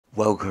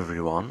Welcome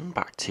everyone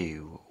back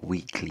to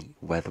weekly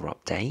weather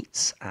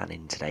updates, and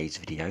in today's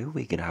video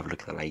we're going to have a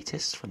look at the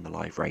latest from the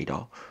live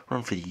radar,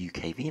 run through the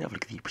UKV and have a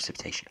look at the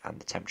precipitation and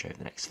the temperature over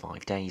the next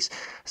 5 days,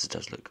 as it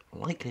does look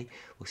likely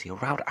we'll see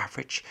around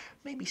average,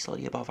 maybe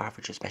slightly above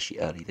average, especially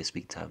early this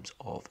week in terms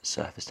of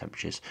surface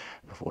temperatures,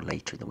 before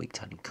later in the week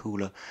turning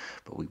cooler,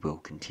 but we will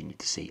continue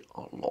to see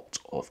a lot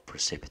of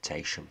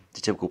precipitation.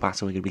 The typical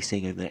pattern we're going to be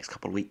seeing over the next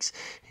couple of weeks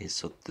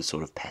is the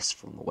sort of pest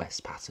from the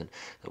west pattern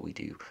that we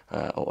do,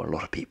 or a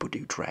lot of people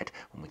do dread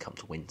when we come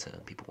to winter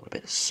and people want a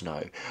bit of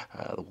snow.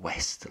 The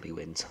westerly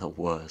winds are the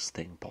worst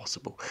thing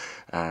possible,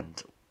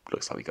 and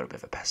looks like we've got a bit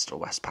of a pest or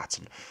west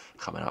pattern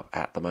coming up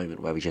at the moment,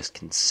 where we just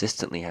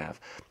consistently have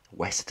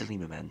westerly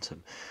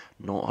momentum,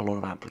 not a lot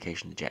of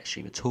application of the jet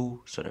stream at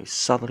all, so no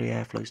southerly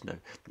airflows, no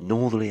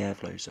northerly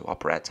airflows, so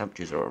upper air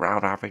temperatures are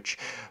around average,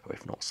 or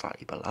if not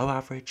slightly below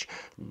average,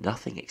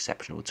 nothing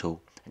exceptional at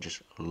all, and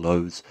just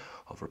loads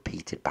of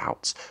repeated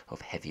bouts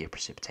of heavier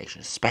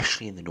precipitation,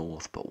 especially in the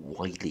north, but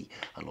widely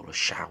a lot of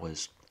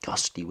showers,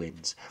 gusty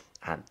winds,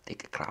 and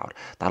thicker cloud.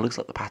 That looks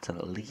like the pattern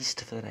at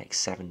least for the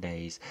next 7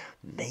 days,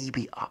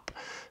 maybe up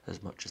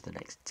as much as the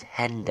next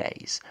 10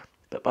 days.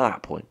 But by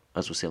that point,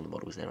 as we'll see on the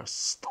models, there are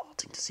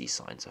starting to see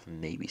signs of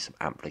maybe some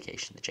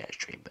amplification in the jet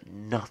stream, but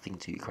nothing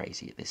too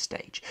crazy at this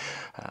stage.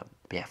 But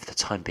yeah, for the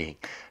time being,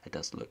 it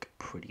does look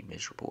pretty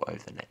miserable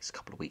over the next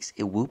couple of weeks.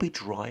 It will be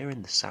drier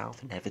in the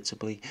south,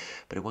 inevitably,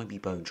 but it won't be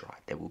bone dry.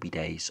 There will be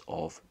days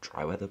of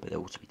dry weather, but there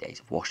will also be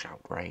days of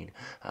washout rain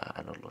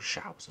and a lot of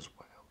showers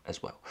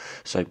as well.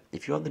 So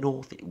if you're in the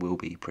north, it will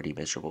be pretty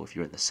miserable. If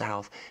you're in the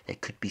south, there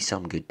could be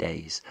some good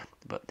days,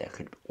 but there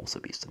could also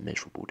be some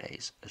miserable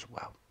days as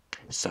well.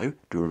 So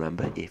do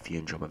remember, if you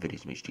enjoy my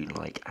videos, make sure you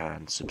like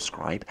and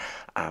subscribe,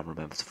 and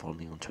remember to follow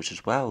me on Twitter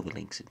as well. The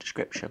link's in the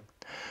description.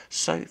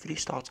 So if we do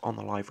start on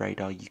the live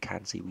radar, you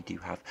can see we do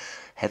have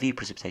heavy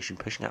precipitation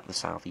pushing out the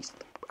southeast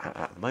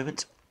at the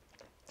moment.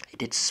 It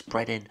did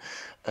spread in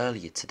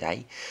earlier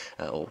today,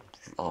 or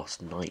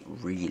last night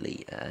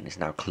really, and is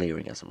now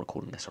clearing as I'm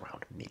recording this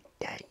around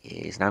midday.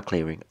 It is now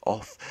clearing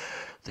off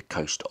the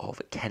coast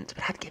of Kent,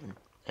 but had given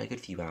a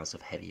good few hours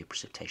of heavier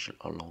precipitation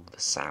along the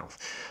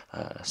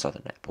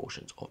southern net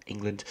portions of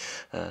England.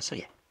 So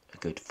yeah, a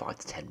good 5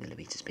 to 10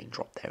 millimetres being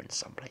dropped there in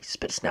some places,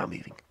 but it's now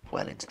moving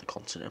well into the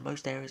continent, and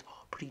most areas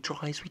are pretty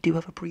dry, as we do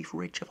have a brief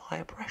ridge of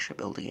higher pressure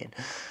building in.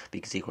 But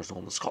you can see across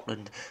northern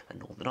Scotland and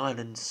Northern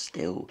Ireland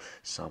still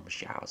some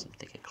showers and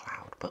thicker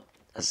cloud, but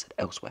as I said,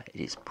 elsewhere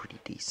it is pretty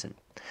decent.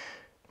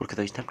 Look at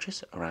those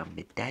temperatures around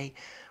midday,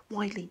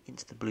 widely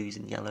into the blues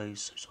and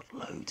yellows, so sort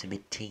of low to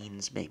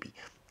mid-teens, maybe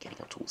getting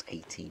up towards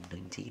 18,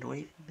 19, or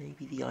even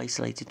maybe the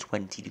isolated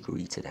 20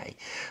 degree today,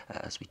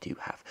 as we do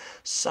have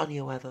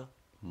sunnier weather,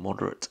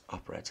 moderate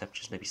upper air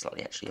temperatures, maybe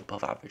slightly actually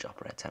above average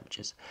upper air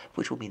temperatures,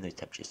 which will mean those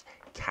temperatures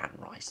can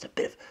rise to a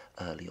bit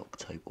of early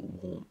October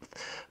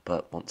warmth.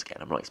 But once again,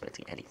 I'm not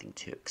expecting anything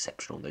too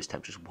exceptional. Those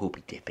temperatures will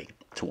be dipping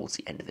towards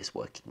the end of this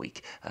working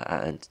week,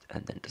 and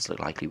then it does look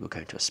likely we're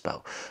going to a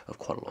spell of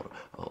quite a lot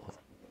of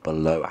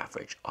below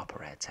average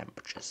upper air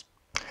temperatures.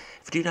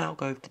 If we do now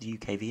go over to the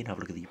UKV and have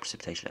a look at the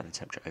precipitation and the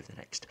temperature over the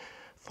next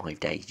 5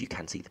 days, you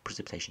can see the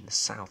precipitation in the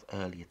south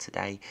earlier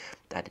today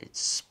that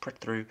it's spread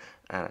through,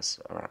 and as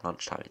around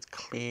lunchtime it's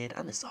cleared,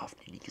 and this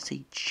afternoon you can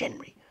see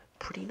generally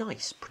pretty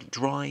nice, pretty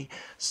dry,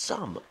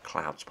 some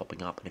clouds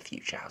popping up and a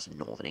few showers in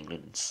northern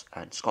England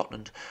and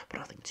Scotland, but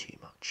nothing too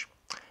much.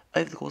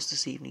 Over the course of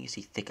this evening, you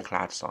see thicker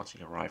clouds starting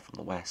to arrive from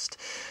the west,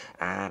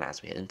 and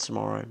as we head into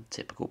tomorrow,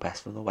 typical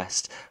Pest from the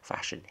west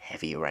fashion,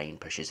 heavy rain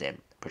pushes in,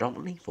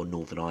 predominantly for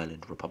Northern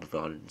Ireland, Republic of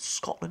Ireland, and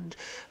Scotland,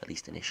 at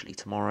least initially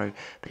tomorrow,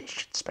 but it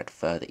should spread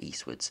further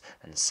eastwards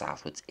and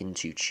southwards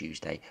into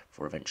Tuesday,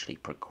 for eventually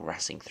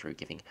progressing through,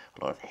 giving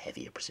a lot of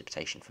heavier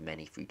precipitation for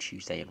many through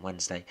Tuesday and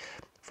Wednesday,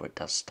 before it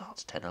does start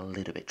to turn a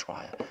little bit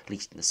drier, at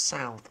least in the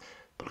south.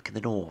 But look in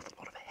the north, a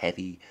lot of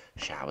heavy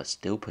showers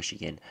still pushing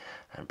in,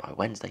 and by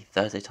Wednesday,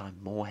 Thursday time,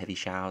 more heavy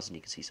showers, and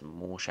you can see some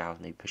more showers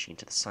maybe pushing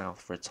into the south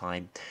for a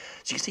time.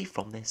 So you can see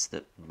from this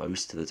that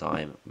most of the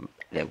time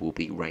there will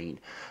be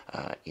rain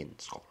in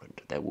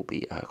Scotland. There will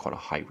be quite a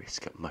high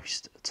risk at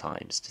most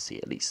times to see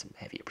at least some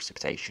heavier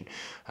precipitation,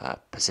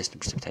 persistent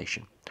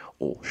precipitation,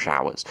 or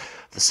showers.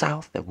 For the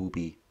south, there will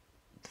be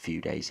a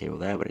few days here or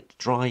there where it's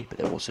dry, but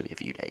there will also be a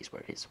few days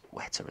where it is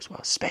wetter as well,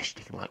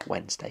 especially like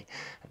Wednesday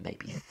and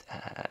maybe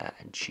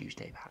and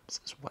Tuesday perhaps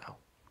as well.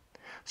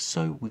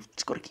 So we've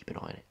just got to keep an eye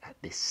on it at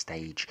this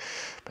stage.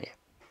 But yeah,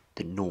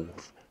 the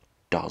north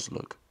does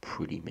look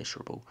pretty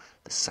miserable.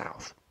 The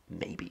south,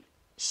 maybe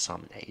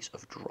some days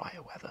of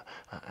drier weather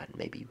and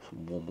maybe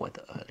some warm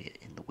weather earlier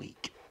in the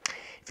week.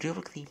 If you do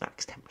look at the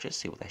max temperatures,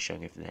 see what they're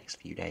showing over the next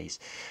few days.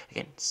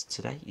 Again,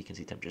 today you can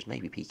see temperatures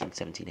maybe peaking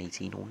 17,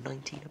 18 or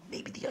 19, and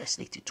maybe the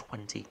isolated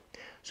 20,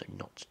 so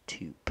not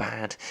too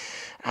bad.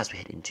 As we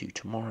head into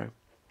tomorrow,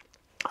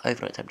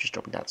 overnight temperatures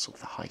dropping down to sort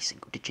of the high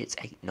single digits,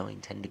 8, 9,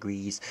 10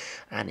 degrees,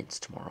 and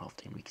into tomorrow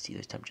afternoon we can see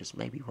those temperatures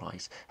maybe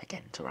rise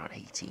again to around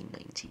 18,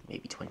 19,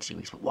 maybe 20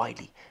 degrees, but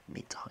widely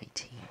mid to high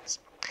teens.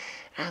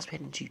 As we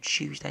head into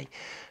Tuesday,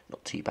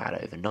 not too bad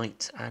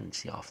overnight, and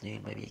into the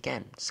afternoon, maybe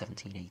again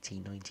 17,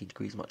 18, 19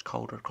 degrees, much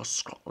colder across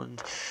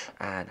Scotland.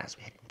 And as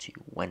we head into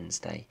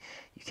Wednesday,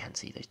 you can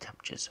see those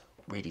temperatures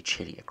really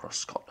chilly across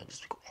Scotland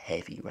as we've got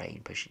heavy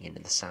rain pushing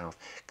in the south,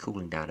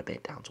 cooling down a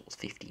bit down towards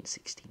 15,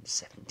 16,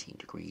 17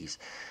 degrees,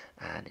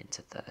 and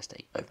into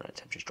Thursday, overnight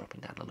temperatures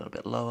dropping down a little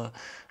bit lower,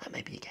 and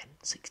maybe again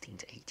 16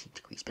 to 18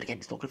 degrees. But again,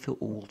 it's not going to feel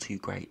all too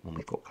great when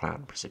we've got cloud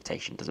and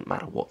precipitation. It doesn't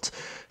matter what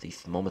the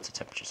thermometer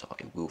temperatures are,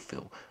 it will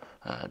feel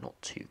not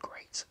too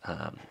great.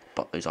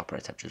 But those upper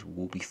air temperatures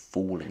will be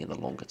falling in the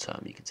longer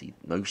term. You can see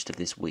most of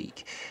this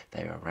week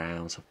they're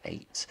around sort of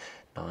 8,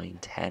 9,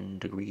 10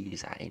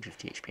 degrees at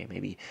 850 HP,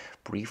 maybe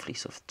briefly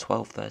sort of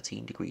 12,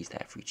 13 degrees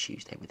there through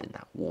Tuesday within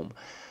that warm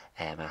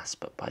air mass.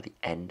 But by the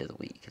end of the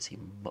week, you can see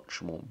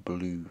much more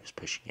blues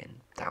pushing in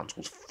down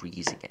towards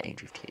freezing at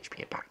 850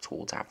 HP, back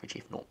towards average,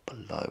 if not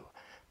below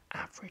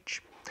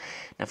average.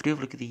 Now, if we do have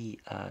a look at the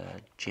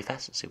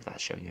GFS and see what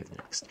that's showing over the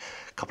next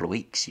couple of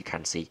weeks, you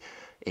can see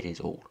it is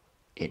all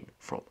in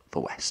from the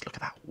west. Look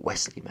at that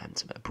westerly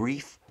momentum, a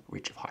brief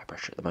ridge of high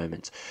pressure at the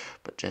moment,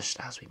 but just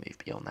as we move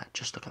beyond that,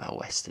 just look at that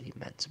westerly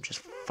momentum, just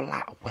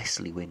flat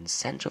westerly winds,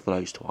 centre of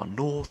lows to our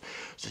north,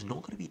 so it's not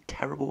going to be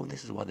terrible, and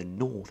this is why the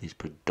north is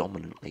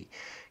predominantly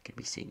going to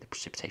be seeing the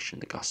precipitation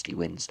and the gusty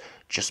winds,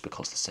 just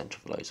because the centre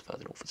of the lows are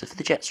further northwards. If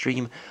the jet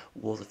stream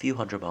was a few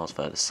hundred miles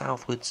further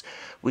southwards,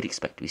 we'd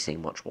expect to be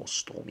seeing much more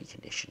stormy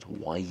conditions,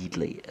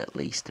 widely at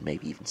least, and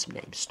maybe even some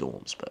named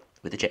storms, but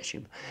with the jet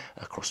stream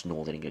across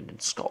northern England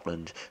and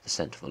Scotland, the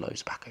centre of the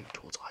lows back over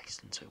towards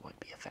Iceland, so it won't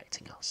be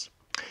affecting us.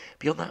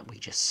 Beyond that, we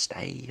just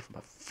stay from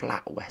a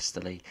flat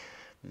westerly,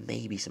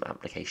 maybe some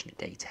application at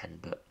day 10,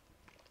 but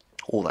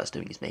all that's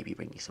doing is maybe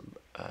bringing some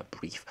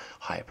brief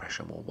higher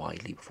pressure more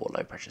widely before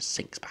low pressure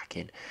sinks back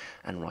in,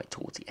 and right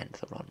towards the end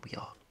of the run we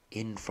are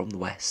in from the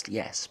west.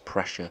 Yes,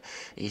 pressure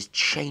is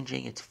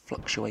changing, it's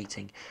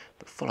fluctuating,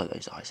 but follow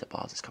those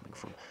isobars. It's coming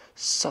from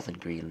southern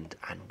Greenland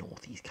and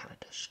northeast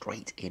Canada,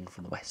 straight in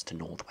from the west to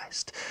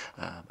northwest.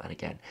 And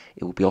again,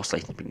 it will be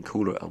oscillating between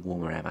cooler and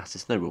warmer air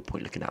masses. There's no real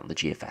point looking at on the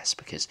GFS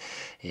because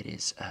it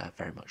is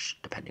very much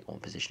depending on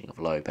positioning of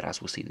low. But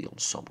as we'll see the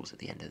ensembles at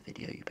the end of the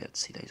video, you'll be able to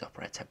see those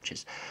upper air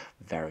temperatures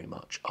very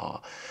much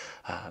are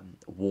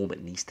warm,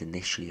 at least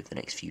initially, over the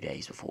next few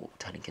days before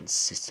turning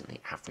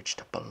consistently average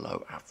to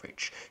below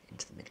average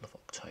into the middle of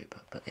October.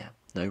 But yeah,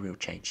 no real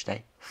change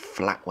today.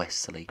 Flat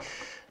westerly.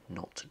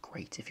 Not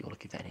great if you're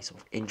looking for any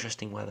sort of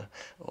interesting weather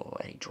or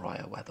any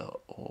drier weather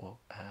or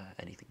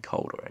anything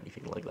cold or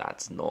anything like that.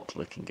 It's not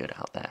looking good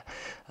out there.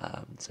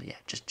 So yeah,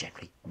 just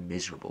generally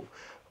miserable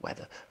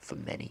weather for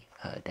many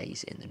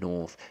days in the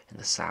north. In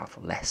the south,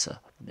 lesser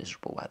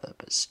miserable weather,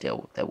 but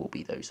still there will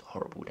be those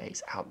horrible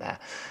days out there,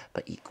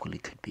 but equally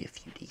could be a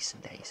few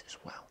decent days as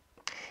well.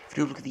 If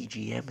you look at the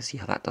GM, see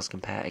how that does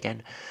compare.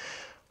 Again,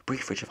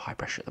 brief ridge of high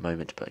pressure at the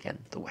moment, but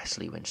again, the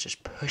westerly winds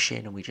just push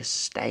in and we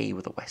just stay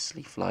with a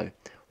westerly flow.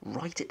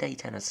 Right at day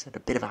 10, as I said, a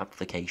bit of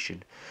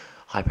amplification.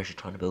 High pressure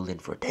trying to build in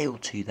for a day or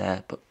two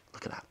there, but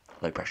look at that.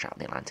 Low pressure out in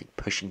the Atlantic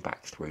pushing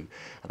back through,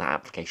 and that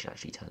amplification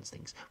actually turns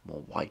things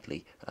more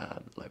widely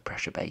low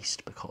pressure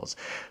based because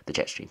the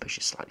jet stream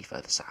pushes slightly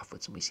further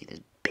southwards and we see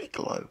this big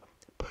low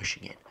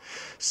pushing in.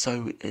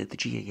 So the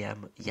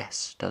GAM,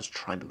 yes, does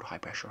try and build high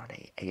pressure on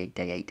day 8,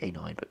 day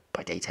 9, but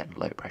by day 10,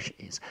 low pressure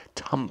is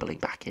tumbling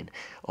back in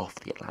off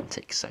the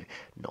Atlantic, so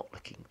not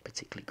looking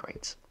particularly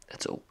great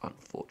at all,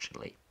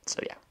 unfortunately. So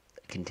yeah,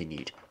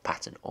 continued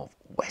pattern of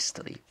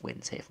westerly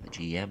winds here from the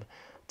GM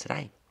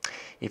today.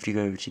 If you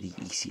go over to the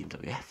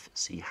ECMWF,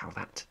 see how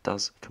that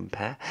does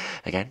compare.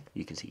 Again,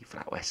 you can see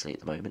flat westerly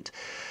at the moment.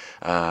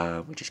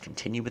 We just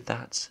continue with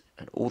that,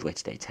 and all the way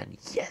to day 10,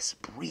 yes,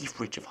 brief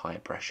ridge of higher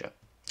pressure.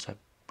 So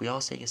we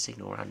are seeing a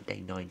signal around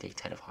day 9, day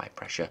 10 of high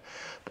pressure,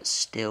 but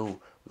still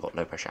we've got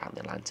low pressure out in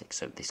the Atlantic,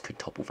 so this could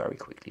topple very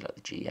quickly like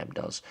the GM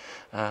does,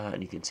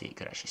 and you can see it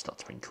could actually start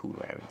to bring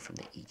cooler air in from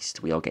the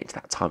east. We are getting to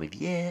that time of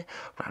year,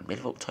 around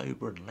middle of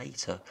October and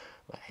later,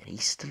 where an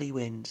easterly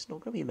wind, it's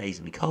not going to be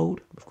amazingly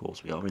cold, of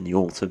course we are in the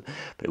autumn,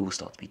 but it will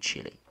start to be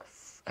chilly.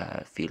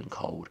 Feeling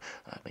cold,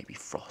 maybe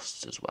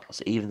frosts as well.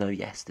 So even though,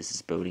 yes, this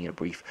is building in a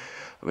brief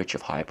ridge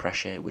of higher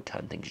pressure, it would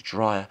turn things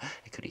drier,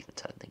 it could even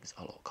turn things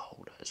a lot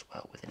colder as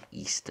well with an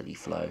easterly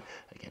flow.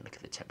 Again, look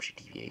at the temperature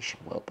deviation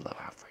well below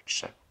average,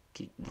 so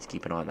need to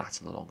keep an eye on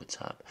that in the longer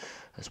term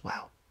as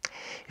well.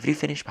 If you do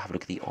finish, we'll have a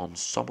look at the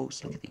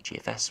ensembles, look at the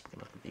GFS, we're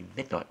going to look at the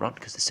midnight run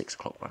because the 6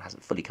 o'clock run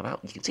hasn't fully come out.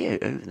 You can see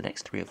over the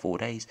next 3 or 4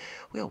 days,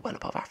 we are well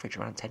above average,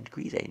 around 10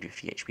 degrees,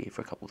 850 HP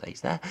for a couple of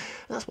days there.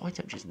 And that's why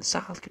temperatures in the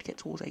south could get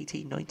towards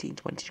 18, 19,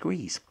 20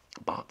 degrees.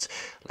 But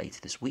later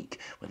this week,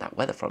 when that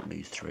weather front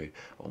moves through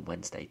on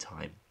Wednesday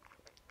time,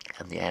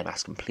 and the air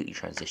mass completely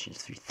transitions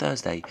through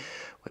Thursday,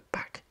 we're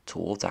back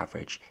towards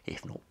average,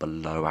 if not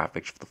below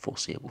average for the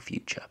foreseeable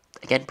future.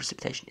 Again,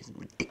 precipitation isn't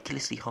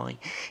ridiculously high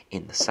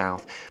in the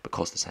south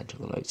because the centre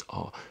of the loads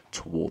are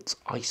towards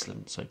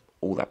Iceland, so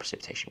all that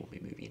precipitation will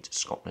be moving into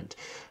Scotland,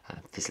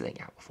 fizzling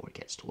out before it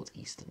gets towards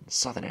eastern and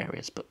southern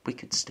areas, but we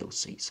could still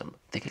see some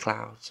thicker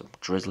clouds, some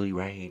drizzly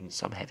rain,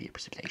 some heavier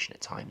precipitation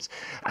at times,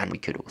 and we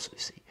could also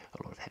see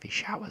a lot of heavy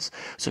showers.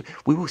 So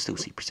we will still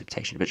see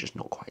precipitation, but just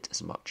not quite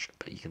as much.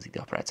 But you can see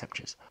the upper air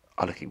temperatures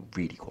are looking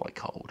really quite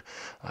cold,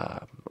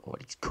 or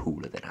at least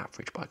cooler than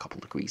average by a couple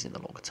of degrees in the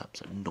longer term,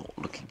 so not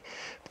looking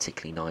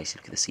particularly nice. You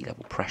look at the sea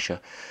level pressure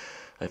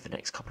over the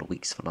next couple of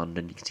weeks for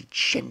London, you can see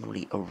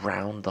generally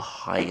around the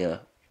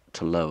higher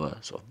to lower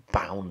sort of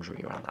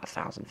boundary around that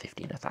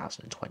 1,015,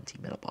 1,020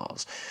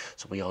 millibars.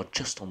 So we are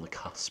just on the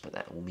cusp, but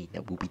that will mean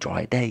there will be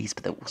drier days,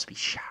 but there will also be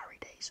showery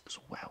days as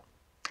well.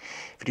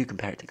 If we do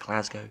compare it to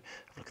Glasgow,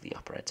 have a look at the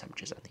upper air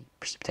temperatures and the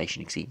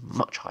precipitation, you can see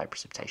much higher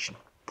precipitation,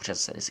 which, as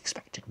I said, is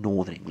expected.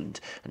 Northern England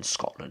and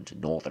Scotland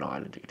and Northern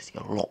Ireland are going to see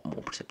a lot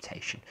more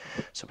precipitation,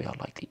 so we are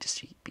likely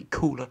to be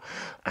cooler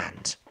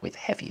and with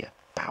heavier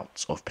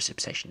bouts of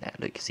precipitation there.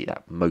 Look, you can see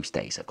that most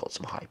days have got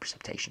some high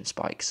precipitation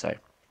spikes, so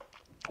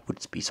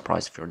wouldn't be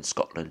surprised if you're in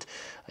Scotland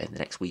in the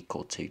next week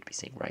or two to be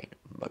seeing rain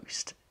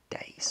most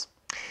days.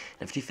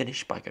 And if you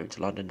finish by going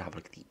to London, have a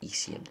look at the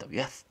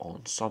ECMWF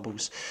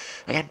ensembles.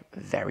 Again,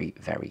 very,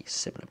 very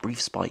similar.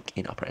 Brief spike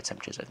in upper air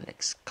temperatures over the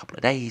next couple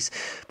of days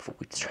before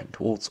we trend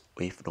towards,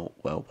 if not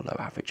well below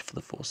average for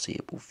the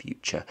foreseeable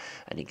future.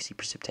 And you can see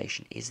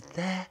precipitation is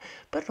there,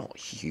 but not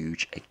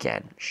huge.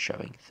 Again,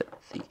 showing that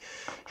the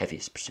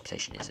heaviest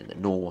precipitation is in the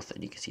north,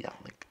 and you can see that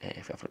on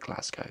if you have a look at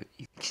Glasgow.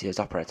 You can see those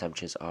upper air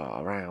temperatures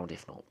are around,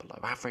 if not below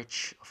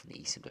average, from the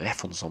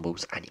ECMWF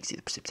ensembles, and you can see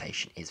the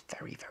precipitation is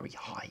very, very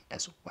high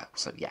as well.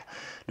 So yeah,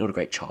 not a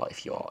great chart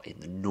if you are in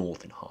the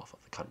northern half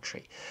of the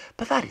country,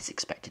 but that is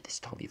expected this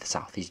time of year. The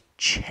south is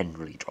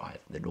generally drier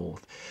than the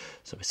north,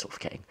 so we're sort of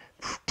getting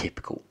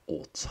typical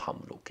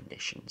autumnal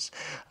conditions.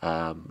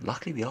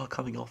 Luckily, we are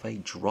coming off a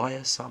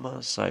drier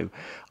summer, so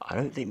I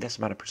don't think this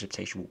amount of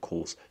precipitation will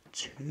cause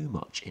too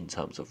much in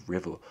terms of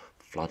river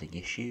flooding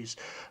issues,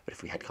 but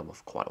if we had come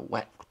off quite a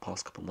wet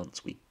past couple of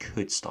months, we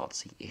could start to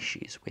see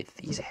issues with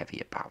these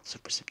heavier bouts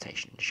of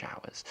precipitation and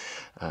showers.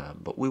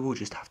 But we will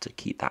just have to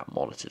keep that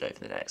monitored over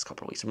the next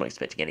couple of weeks. I'm not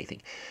expecting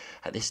anything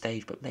at this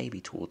stage, but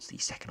maybe towards the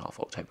second half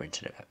of October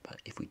into November,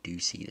 if we do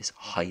see this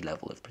high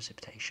level of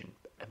precipitation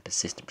and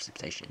persistent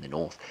precipitation in the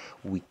north,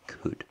 we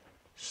could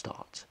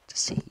start to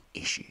see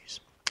issues.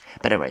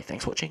 But anyway,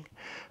 thanks for watching.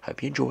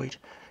 Hope you enjoyed.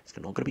 It's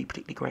not going to be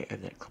particularly great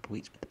over the next couple of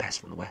weeks with the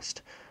pest from the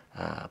west.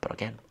 But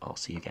again, I'll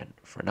see you again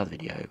for another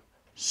video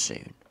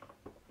soon.